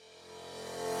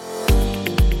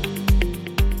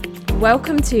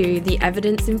Welcome to the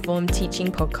Evidence Informed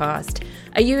Teaching Podcast.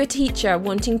 Are you a teacher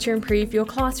wanting to improve your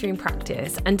classroom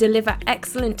practice and deliver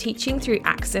excellent teaching through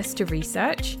access to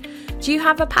research? Do you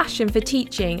have a passion for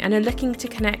teaching and are looking to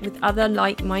connect with other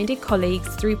like-minded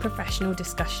colleagues through professional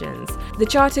discussions? The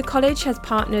Chartered College has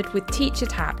partnered with Teacher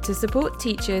Tapp to support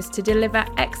teachers to deliver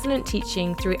excellent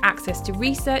teaching through access to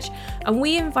research, and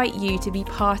we invite you to be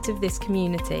part of this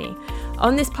community.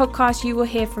 On this podcast, you will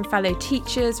hear from fellow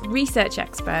teachers, research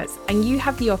experts, and you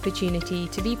have the opportunity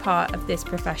to be part of this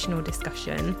professional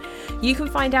discussion. You can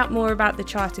find out more about the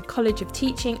Chartered College of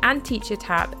Teaching and Teacher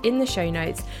Tapp in the show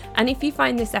notes. And if you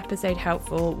find this episode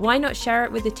helpful, why not share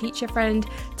it with a teacher friend,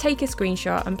 take a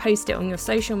screenshot and post it on your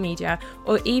social media,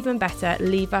 or even better,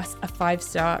 leave us a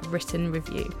 5-star written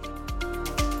review.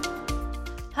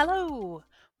 Hello,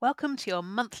 welcome to your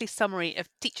monthly summary of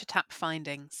Teacher Tapp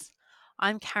findings.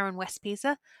 I'm Karen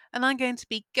Westpeaser, and I'm going to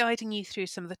be guiding you through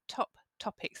some of the top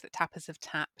topics that tappers have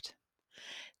tapped.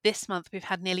 This month we've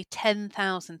had nearly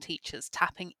 10,000 teachers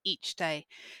tapping each day,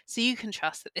 so you can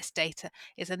trust that this data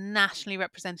is a nationally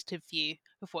representative view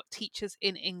of what teachers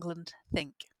in England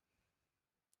think.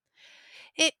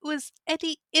 It was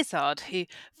Eddie Izzard who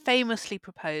famously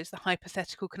proposed the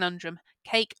hypothetical conundrum,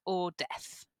 cake or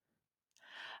death.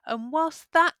 And whilst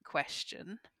that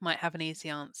question might have an easy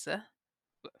answer,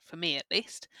 for me at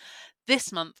least,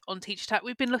 this month on Teacher Tapp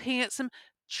we've been looking at some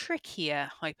trickier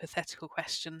hypothetical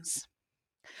questions.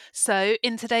 So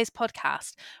in today's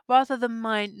podcast, rather than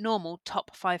my normal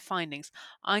top 5 findings,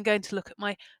 I'm going to look at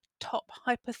my top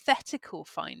hypothetical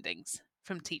findings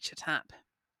from Teacher Tapp.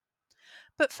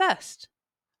 But first,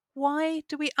 why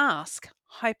do we ask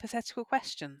hypothetical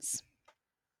questions?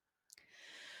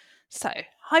 So,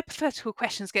 hypothetical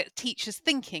questions get teachers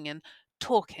thinking and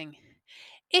talking.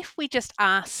 If we just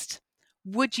asked,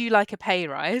 would you like a pay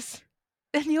rise?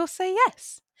 Then you'll say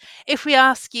yes. If we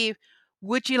ask you,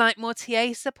 would you like more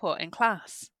TA support in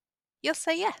class? You'll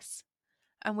say yes.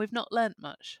 And we've not learnt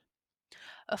much.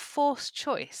 A forced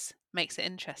choice makes it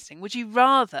interesting. Would you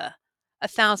rather a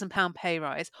 £1,000 pay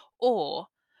rise or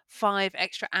 5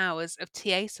 extra hours of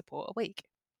TA support a week?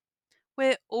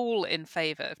 We're all in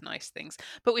favour of nice things,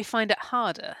 but we find it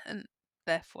harder and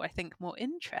therefore I think more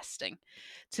interesting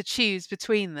to choose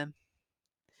between them.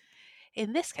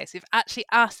 In this case, we've actually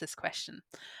asked this question.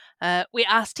 We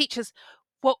asked teachers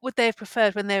what would they have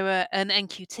preferred when they were an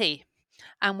NQT,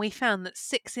 and we found that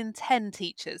 6 in 10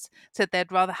 teachers said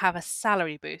they'd rather have a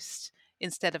salary boost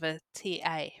instead of a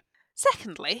TA.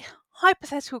 Secondly,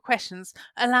 hypothetical questions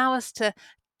allow us to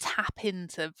tap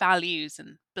into values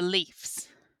and beliefs.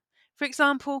 For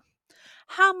example,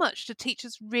 how much do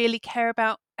teachers really care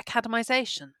about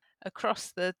academisation?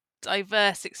 Across the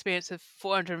diverse experience of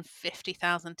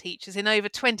 450,000 teachers in over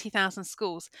 20,000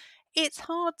 schools, it's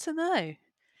hard to know.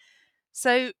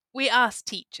 So we asked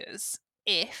teachers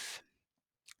if,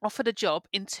 offered a job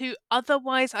in 2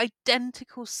 otherwise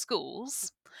identical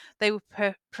schools, they would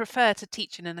prefer to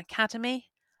teach in an academy,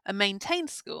 a maintained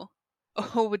school,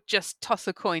 or would just toss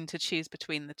a coin to choose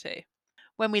between the 2.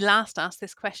 When we last asked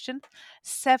this question,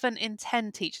 7 in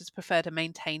 10 teachers preferred a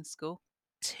maintained school,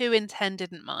 2 in 10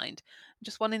 didn't mind,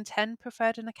 just 1 in 10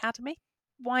 preferred an academy.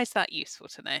 Why is that useful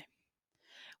to know?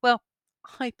 Well,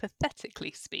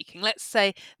 hypothetically speaking, let's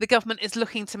say the government is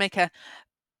looking to make a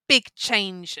big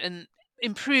change and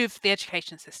improve the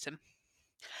education system.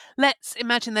 Let's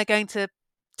imagine they're going to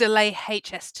delay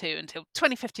HS2 until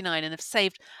 2059 and have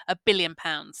saved £1 billion,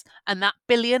 and that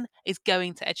billion is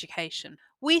going to education.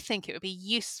 We think it would be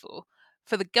useful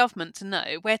for the government to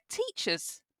know where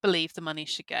teachers believe the money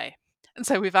should go. And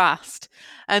so we've asked,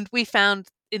 and we found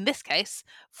in this case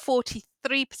 43%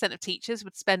 of teachers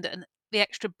would spend the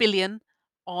extra billion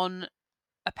on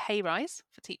a pay rise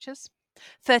for teachers.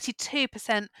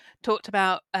 32% talked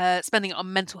about spending it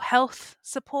on mental health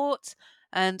support,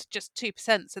 and just 2%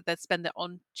 said they'd spend it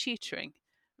on tutoring.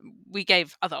 We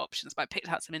gave other options, but I picked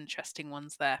out some interesting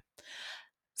ones there.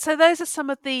 So those are some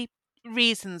of the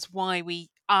reasons why we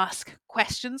ask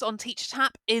questions on Teacher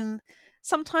Tapp in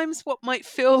sometimes what might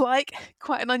feel like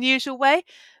quite an unusual way,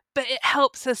 but it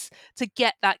helps us to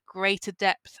get that greater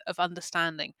depth of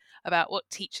understanding about what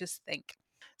teachers think.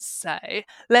 So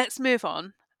let's move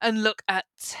on and look at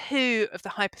 2 of the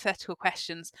hypothetical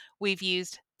questions we've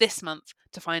used this month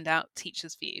to find out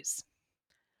teachers' views.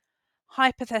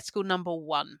 Hypothetical number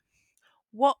 1.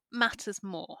 What matters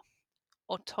more,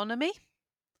 autonomy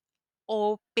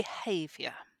or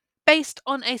behaviour? Based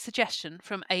on a suggestion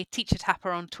from a teacher tapper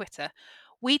on Twitter,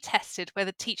 we tested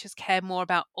whether teachers care more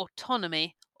about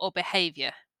autonomy or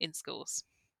behaviour in schools.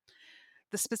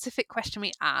 The specific question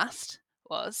we asked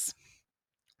was,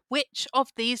 Which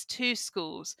of these two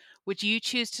schools would you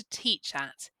choose to teach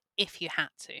at if you had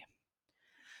to?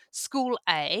 School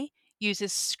A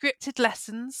uses scripted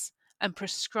lessons and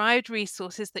prescribed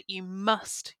resources that you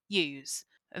must use,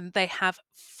 and they have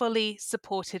fully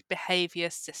supported behaviour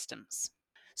systems.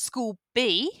 School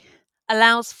B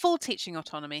allows full teaching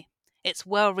autonomy. It's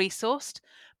well resourced,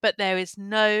 but there is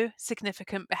no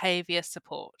significant behaviour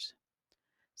support.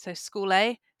 So, School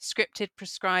A, scripted,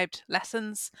 prescribed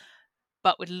lessons,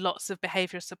 but with lots of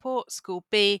behavioural support. School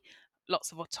B,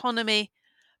 lots of autonomy,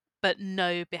 but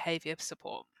no behaviour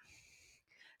support.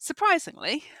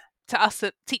 Surprisingly, to us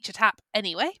at Teacher Tapp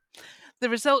anyway, the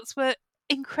results were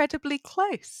incredibly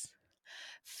close.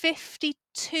 52%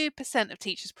 of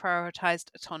teachers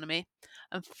prioritised autonomy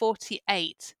and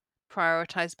 48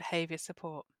 prioritised behaviour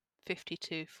support.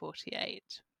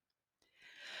 52-48.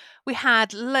 We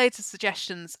had loads of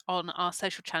suggestions on our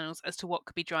social channels as to what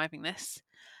could be driving this.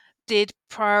 Did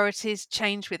priorities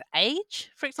change with age,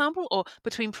 for example, or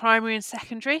between primary and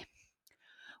secondary?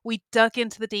 We dug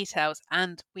into the details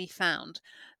and we found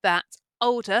that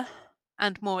older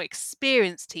and more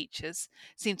experienced teachers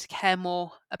seem to care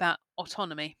more about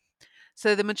autonomy.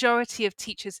 So the majority of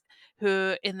teachers who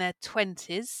are in their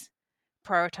 20s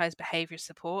prioritise behaviour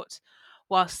support,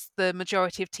 whilst the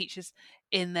majority of teachers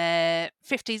in their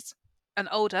 50s and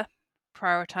older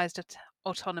prioritised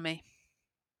autonomy.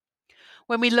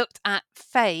 When we looked at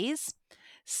phase,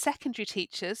 secondary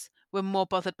teachers were more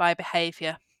bothered by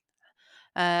behaviour.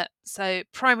 So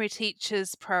primary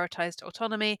teachers prioritised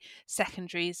autonomy,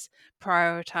 secondaries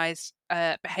prioritised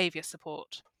behaviour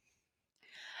support.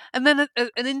 And then an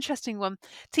interesting one,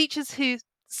 teachers who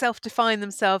self-define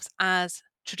themselves as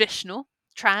traditional,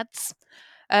 trads,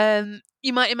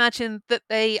 you might imagine that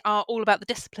they are all about the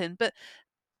discipline, but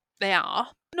they are,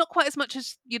 not quite as much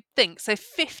as you'd think. So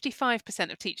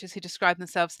 55% of teachers who describe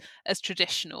themselves as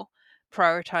traditional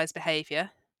prioritise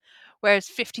behaviour, whereas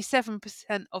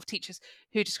 57% of teachers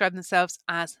who describe themselves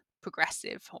as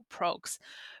progressive or progs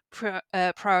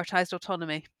prioritised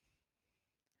autonomy.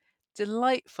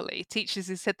 Delightfully, teachers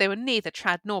who said they were neither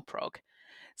trad nor prog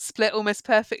split almost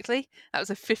perfectly. That was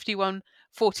a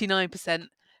 51-49%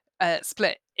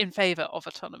 split in favour of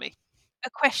autonomy. A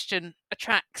question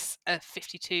attracts a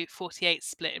 52-48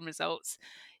 split in results.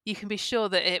 You can be sure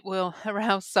that it will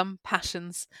arouse some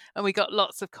passions, and we got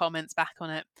lots of comments back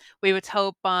on it. We were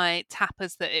told by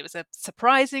tappers that it was a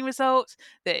surprising result,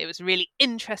 that it was really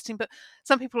interesting, but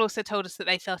some people also told us that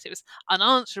they felt it was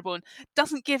unanswerable and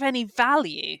doesn't give any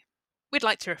value. We'd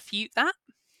like to refute that.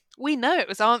 We know it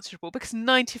was answerable because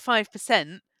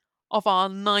 95% of our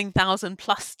 9,000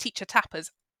 plus teacher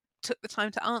tappers took the time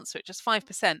to answer it. Just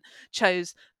 5%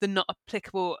 chose the not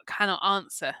applicable, cannot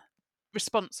answer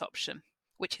response option,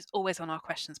 which is always on our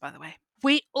questions, by the way.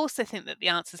 We also think that the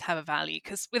answers have a value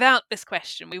because without this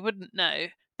question, we wouldn't know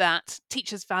that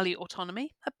teachers value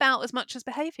autonomy about as much as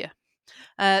behaviour.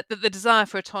 That the desire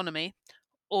for autonomy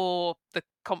or the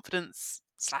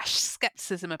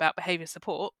confidence/skepticism about behaviour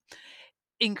support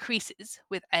increases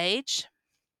with age,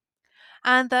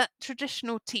 and that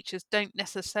traditional teachers don't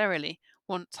necessarily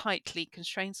want tightly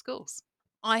constrained schools.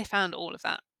 I found all of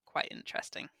that quite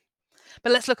interesting.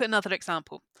 But let's look at another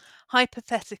example.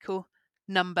 Hypothetical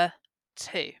number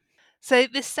 2. So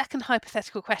this second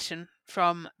hypothetical question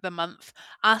from the month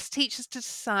asked teachers to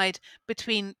decide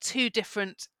between two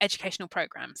different educational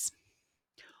programs.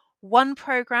 One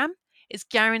program is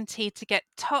guaranteed to get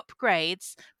top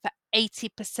grades for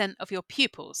 80% of your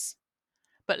pupils,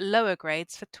 but lower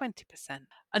grades for 20%.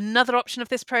 Another option of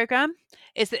this program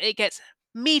is that it gets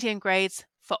median grades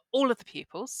for all of the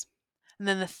pupils. And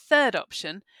then the third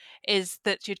option is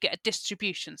that you'd get a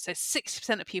distribution. So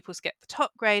 60% of pupils get the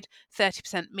top grade,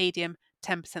 30% medium,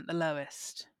 10% the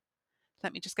lowest.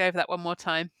 Let me just go over that one more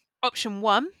time. Option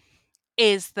 1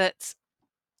 is that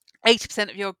 80%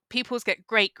 of your pupils get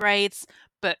great grades,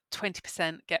 but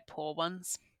 20% get poor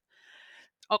ones.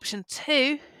 Option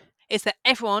 2 is that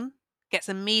everyone gets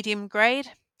a medium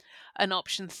grade. And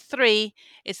option 3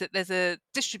 is that there's a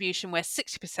distribution where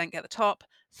 60% get the top,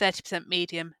 30%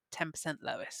 medium, 10%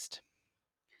 lowest.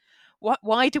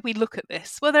 Why do we look at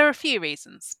this? Well, there are a few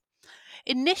reasons.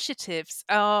 Initiatives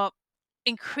are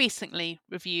increasingly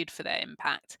reviewed for their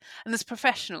impact. And as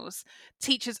professionals,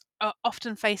 teachers are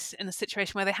often faced in a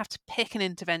situation where they have to pick an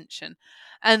intervention.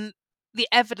 And the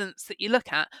evidence that you look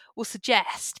at will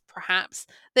suggest, perhaps,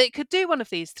 that it could do one of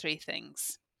these three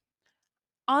things.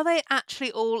 Are they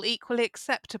actually all equally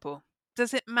acceptable?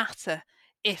 Does it matter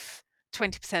if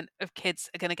 20% of kids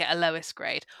are going to get a lowest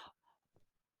grade?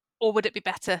 Or would it be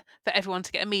better for everyone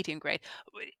to get a median grade?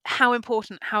 How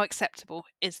important, how acceptable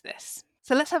is this?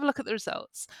 So let's have a look at the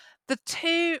results. The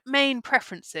two main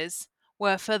preferences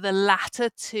were for the latter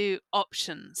two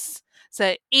options.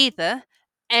 So either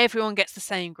everyone gets the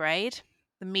same grade,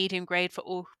 the median grade for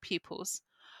all pupils,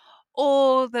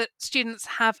 or that students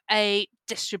have a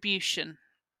distribution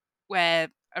where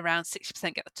around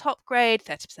 60% get the top grade,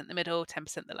 30% the middle,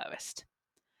 10% the lowest.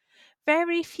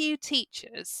 Very few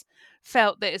teachers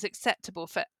felt that it was acceptable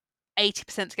for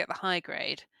 80% to get the high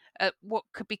grade at what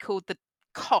could be called the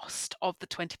cost of the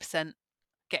 20%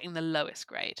 getting the lowest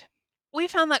grade. We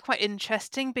found that quite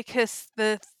interesting because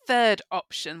the third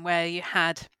option, where you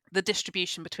had the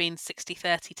distribution between 60,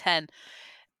 30, 10,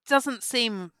 doesn't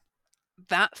seem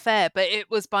that fair, but it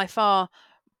was by far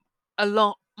a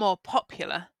lot more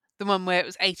popular than one where it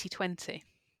was 80, 20.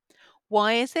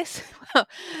 Why is this? Well,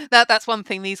 that's one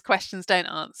thing these questions don't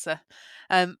answer.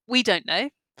 We don't know,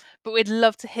 but we'd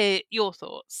love to hear your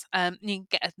thoughts. You can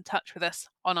get in touch with us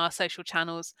on our social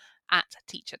channels at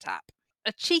Teacher Tapp.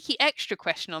 A cheeky extra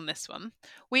question on this one.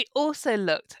 We also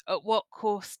looked at what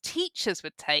course teachers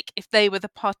would take if they were the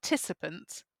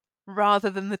participant rather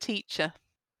than the teacher.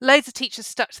 Loads of teachers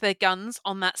stuck to their guns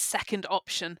on that second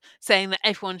option, saying that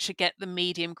everyone should get the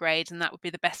medium grade and that would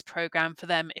be the best programme for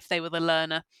them if they were the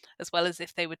learner, as well as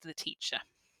if they were the teacher.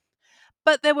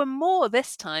 But there were more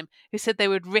this time who said they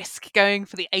would risk going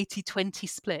for the 80-20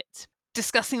 split.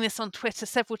 Discussing this on Twitter,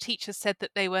 several teachers said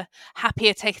that they were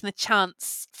happier taking the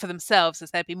chance for themselves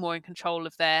as they'd be more in control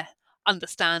of their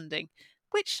understanding,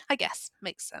 which I guess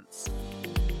makes sense.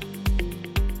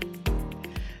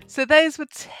 So those were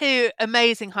two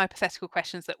amazing hypothetical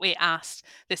questions that we asked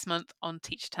this month on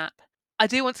Teacher Tapp. I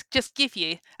do want to just give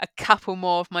you a couple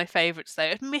more of my favourites though.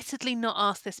 Admittedly not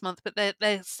asked this month, but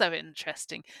they're so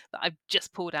interesting that I've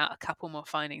just pulled out a couple more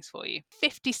findings for you.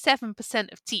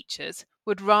 57% of teachers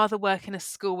would rather work in a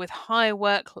school with high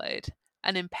workload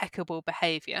and impeccable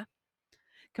behaviour,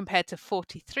 compared to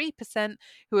 43%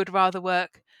 who would rather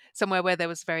work somewhere where there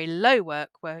was very low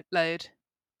workload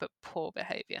but poor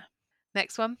behaviour.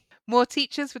 Next one. More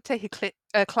teachers would take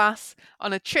a class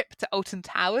on a trip to Alton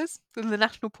Towers than the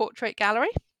National Portrait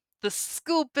Gallery. The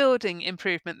school building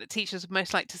improvement that teachers would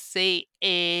most like to see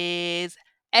is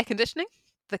air conditioning.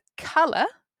 The colour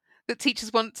that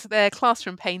teachers want their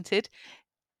classroom painted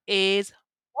is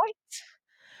white.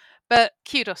 But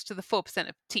kudos to the 4%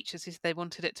 of teachers who said they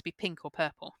wanted it to be pink or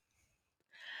purple.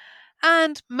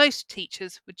 And most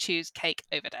teachers would choose cake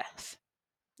over death.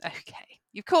 Okay,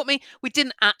 you've caught me. We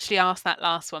didn't actually ask that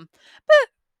last one, but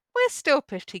we're still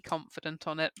pretty confident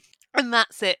on it. And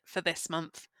that's it for this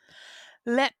month.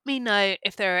 Let me know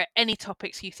if there are any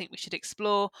topics you think we should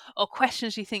explore or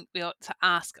questions you think we ought to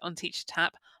ask on Teacher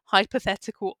Tapp,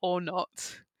 hypothetical or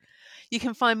not. You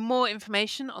can find more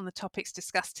information on the topics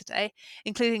discussed today,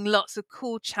 including lots of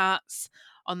cool charts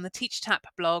on the Teacher Tapp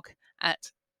blog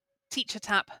at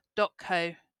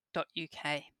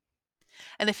teachertapp.co.uk.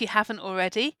 And if you haven't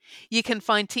already, you can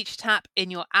find Teacher Tapp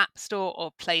in your App Store or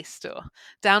Play Store.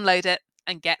 Download it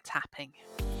and get tapping.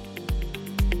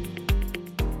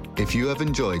 If you have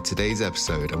enjoyed today's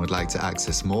episode and would like to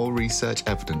access more research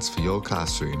evidence for your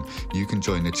classroom, you can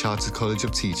join the Chartered College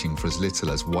of Teaching for as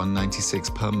little as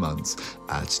 $1.96 per month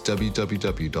at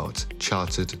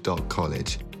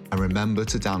www.chartered.college. And remember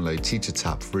to download Teacher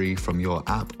Tapp free from your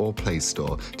app or Play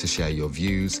Store to share your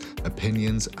views,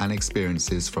 opinions, and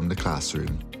experiences from the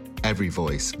classroom. Every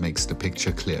voice makes the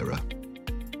picture clearer.